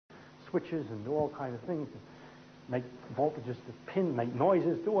switches and do all kinds of things, make voltages to pin, make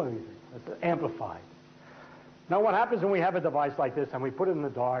noises, do everything. It's amplified. Now what happens when we have a device like this and we put it in the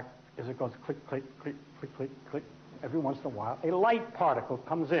dark is it goes click, click, click, click, click, click. Every once in a while, a light particle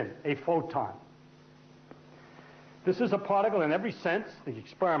comes in, a photon. This is a particle in every sense. The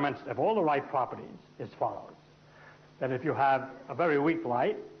experiments have all the right properties as follows. That if you have a very weak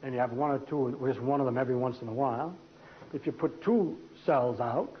light, and you have one or two, just one of them every once in a while, if you put two cells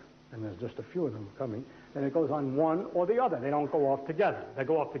out, and there's just a few of them coming, then it goes on one or the other. They don't go off together. They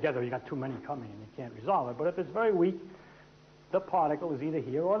go off together, you got too many coming, and you can't resolve it. But if it's very weak, the particle is either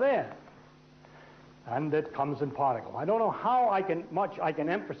here or there. And it comes in particle. I don't know how much I can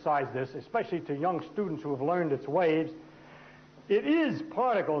emphasize this, especially to young students who have learned its waves. It is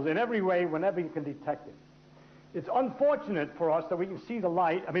particles in every way whenever you can detect it. It's unfortunate for us that we can see the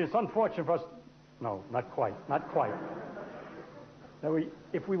light. I mean, it's unfortunate for us. No, not quite. Not quite. That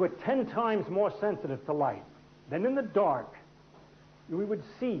if we were 10 times more sensitive to light, then in the dark, we would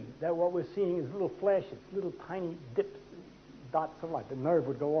see that what we're seeing is little flashes, little tiny dips, dots of light. The nerve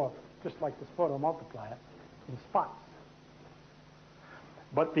would go off, just like this photomultiplier, in spots.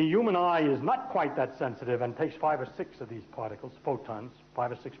 But the human eye is not quite that sensitive and takes 5 or 6 of these particles, photons,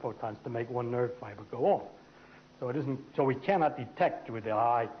 5 or 6 photons, to make one nerve fiber go off. So we cannot detect with the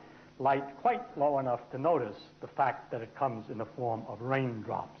eye light quite low enough to notice the fact that it comes in the form of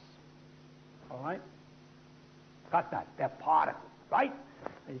raindrops. All right? Got that? They're particles, right?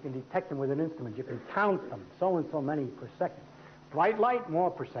 And you can detect them with an instrument. You can count them, so and so many per second. Bright light,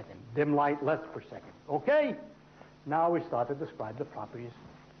 more per second. Dim light, less per second. Okay? Now we start to describe the properties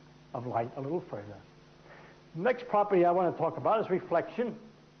of light a little further. Next property I want to talk about is reflection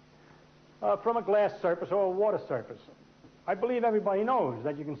from a glass surface or a water surface. I believe everybody knows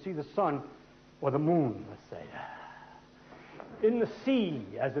that you can see the sun or the moon, let's say, in the sea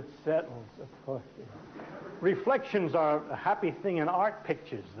as it settles, of course. Reflections are a happy thing in art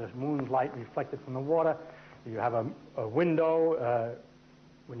pictures. The moon's light reflected from the water. You have a window.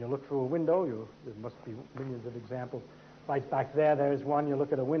 When you look through a window, there must be millions of examples. Right back there's one. You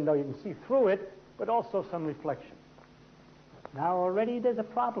look at a window, you can see through it, but also some reflection. Now already there's a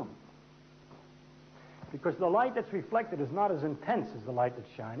problem, because the light that's reflected is not as intense as the light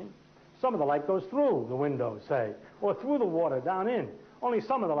that's shining. Some of the light goes through the window, say, or through the water down in. Only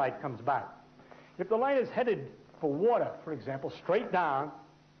some of the light comes back. If the light is headed for water, for example, straight down,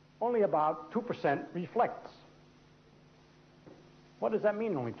 only about 2% reflects. What does that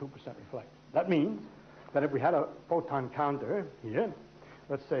mean, only 2% reflects? That means that if we had a photon counter here,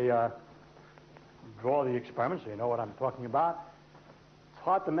 let's say, draw the experiment so you know what I'm talking about. It's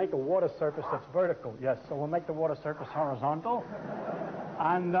hard to make a water surface that's vertical. Yes, so we'll make the water surface horizontal.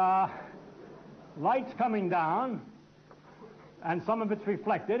 And light's coming down, and some of it's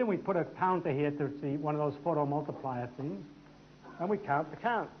reflected, and we put a counter here to see one of those photomultiplier things, and we count the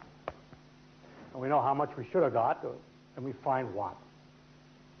count. And we know how much we should have got, and we find what.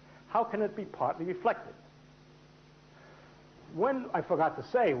 How can it be partly reflected? I forgot to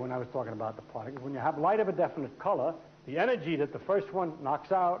say when I was talking about the particles, when you have light of a definite color, the energy that the first one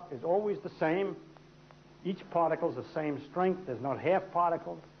knocks out is always the same. Each particle is the same strength. There's not half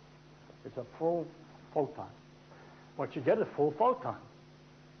particles. It's a full photon. What you get is full photon.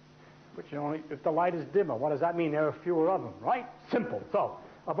 But if the light is dimmer, what does that mean? There are fewer of them, right? Simple. So,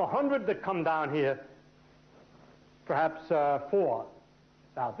 of 100 that come down here, perhaps 4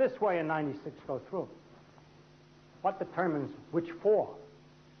 out this way and 96 go through. What determines which 4?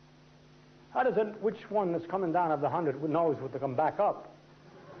 How does which one that's coming down of the 100 knows what to come back up?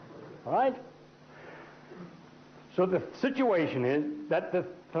 All right? So the situation is that the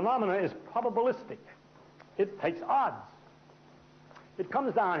phenomena is probabilistic. It takes odds. It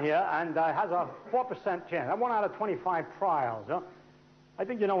comes down here and has a 4% chance. That's 1 out of 25 trials. Huh? I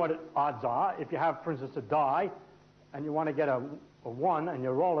think you know what odds are. If you have, for instance, a die, and you want to get a 1 and you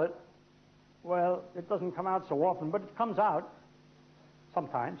roll it, well, it doesn't come out so often, but it comes out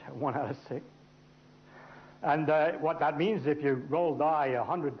sometimes, 1 out of 6. And what that means, if you roll die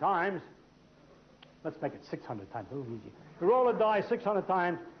 100 times, let's make it 600 times, a little easier. If you roll a die 600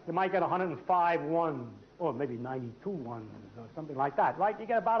 times, you might get 105 ones, or maybe 92 ones, or something like that, right? You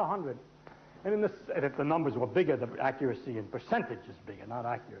get about 100. And if the numbers were bigger, the accuracy in percentage is bigger, not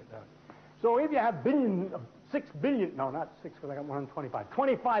accurate. So if you have 6 billion, no, not 6, because I got 125,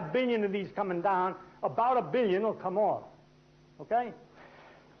 25 billion of these coming down, about 1 billion will come off. Okay?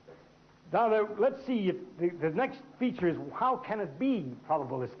 Now, let's see if the next feature is how can it be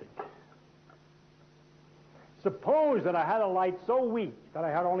probabilistic? Suppose that I had a light so weak that I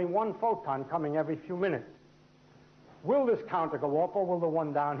had only 1 photon coming every few minutes. Will this counter go off, or will the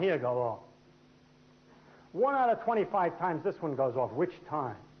one down here go off? 1 out of 25 times this one goes off. Which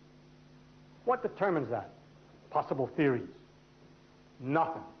time? What determines that? Possible theories.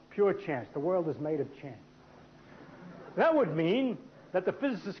 Nothing. Pure chance. The world is made of chance. That would mean that the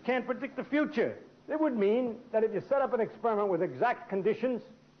physicists can't predict the future. It would mean that if you set up an experiment with exact conditions,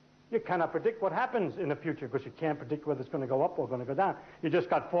 you cannot predict what happens in the future, because you can't predict whether it's going to go up or going to go down. You just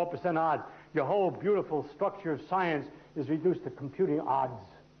got 4% odds. Your whole beautiful structure of science is reduced to computing odds.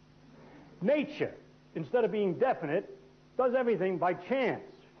 Nature, instead of being definite, does everything by chance.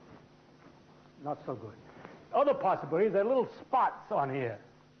 Not so good. Other possibilities, there are little spots on here.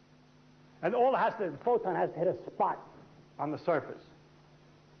 And the photon has to hit a spot on the surface.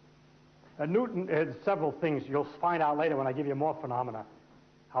 Newton had several things. You'll find out later when I give you more phenomena,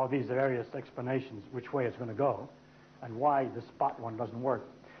 how these various explanations, which way it's going to go, and why the spot one doesn't work.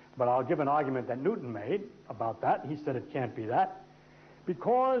 But I'll give an argument that Newton made about that. He said it can't be that,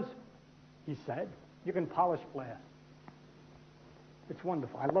 because, he said, you can polish glass. It's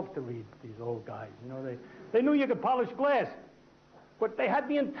wonderful. I love to read these old guys. You know, they knew you could polish glass, but they had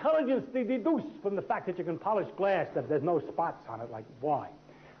the intelligence to deduce from the fact that you can polish glass that there's no spots on it. Like, why?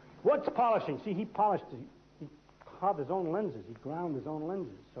 What's polishing? See, he carved his own lenses. He ground his own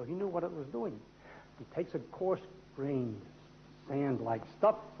lenses, so he knew what it was doing. He takes a coarse-grained, sand-like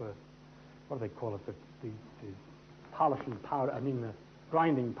stuff, what do they call it, the polishing powder, the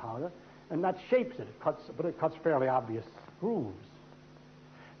grinding powder, and that shapes it. But it cuts fairly obvious grooves.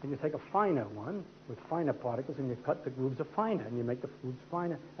 And you take a finer one with finer particles, and you cut the grooves of finer, and you make the grooves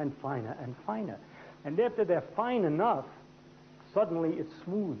finer and finer and finer. And after they're fine enough, suddenly it's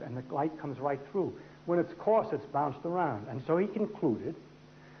smooth, and the light comes right through. When it's coarse, it's bounced around. And so he concluded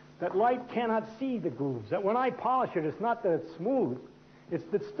that light cannot see the grooves, that when I polish it, it's not that it's smooth,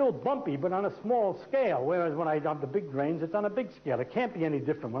 it's still bumpy, but on a small scale, whereas when I have the big grains, it's on a big scale. It can't be any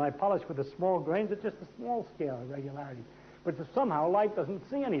different. When I polish with the small grains, it's just a small scale of regularity. But somehow light doesn't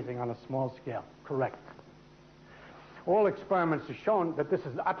see anything on a small scale. Correct. All experiments have shown that this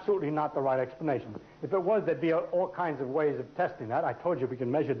is absolutely not the right explanation. If it was, there'd be all kinds of ways of testing that. I told you we can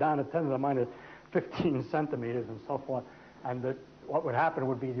measure down to 10 to the minus 15 centimeters and so forth. And what would happen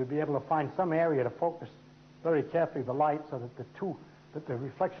would be you'd be able to find some area to focus very carefully the light so that the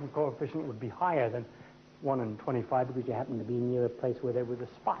reflection coefficient would be higher than 1 in 25 because you happen to be near a place where there was a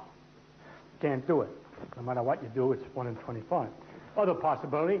spot. Can't do it. No matter what you do, it's 1 in 25. Other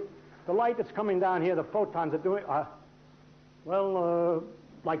possibility, the light that's coming down here, the photons are doing,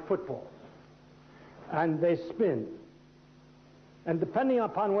 like footballs. And they spin. And depending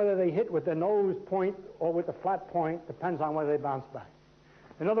upon whether they hit with the nose point or with the flat point, depends on whether they bounce back.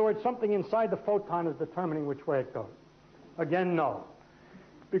 In other words, something inside the photon is determining which way it goes. Again, no.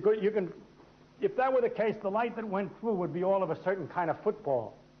 Because if that were the case, the light that went through would be all of a certain kind of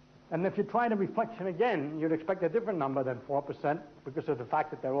football. And if you try the reflection again, you'd expect a different number than 4% because of the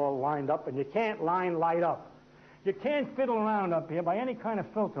fact that they're all lined up, and you can't line light up. You can't fiddle around up here by any kind of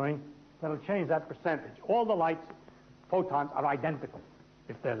filtering that'll change that percentage. All the lights, photons, are identical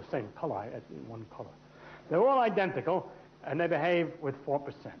if they're the same color, in one color. They're all identical, and they behave with 4%.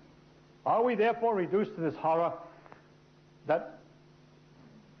 Are we therefore reduced to this horror that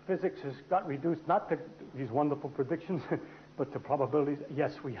physics has got reduced not to these wonderful predictions, but to probabilities?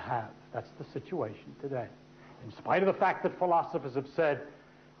 Yes, we have. That's the situation today. In spite of the fact that philosophers have said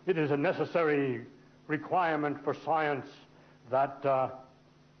it is a necessary requirement for science that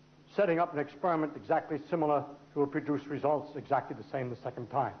setting up an experiment exactly similar will produce results exactly the same the second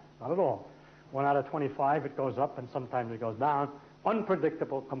time. Not at all. 1 out of 25, it goes up, and sometimes it goes down.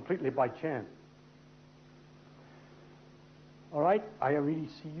 Unpredictable, completely by chance. All right, I already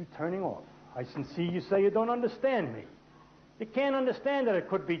see you turning off. I can see you say you don't understand me. You can't understand that it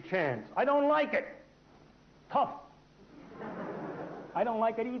could be chance. I don't like it. Tough. I don't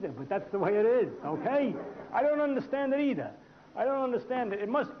like it either, but that's the way it is, okay? I don't understand it either. I don't understand it. It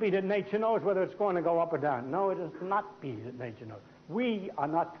must be that nature knows whether it's going to go up or down. No, it does not be that nature knows. We are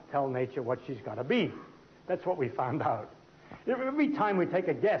not to tell nature what she's got to be. That's what we found out. Every time we take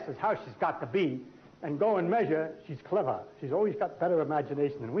a guess as how she's got to be and go and measure, she's clever. She's always got better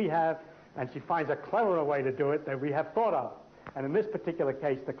imagination than we have, and she finds a cleverer way to do it than we have thought of. And in this particular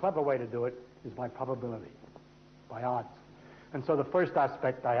case, the clever way to do it is by probability, by odds. And so the first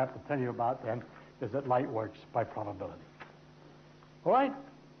aspect I have to tell you about then is that light works by probability. All right?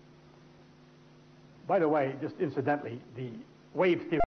 By the way, just incidentally, the wave theory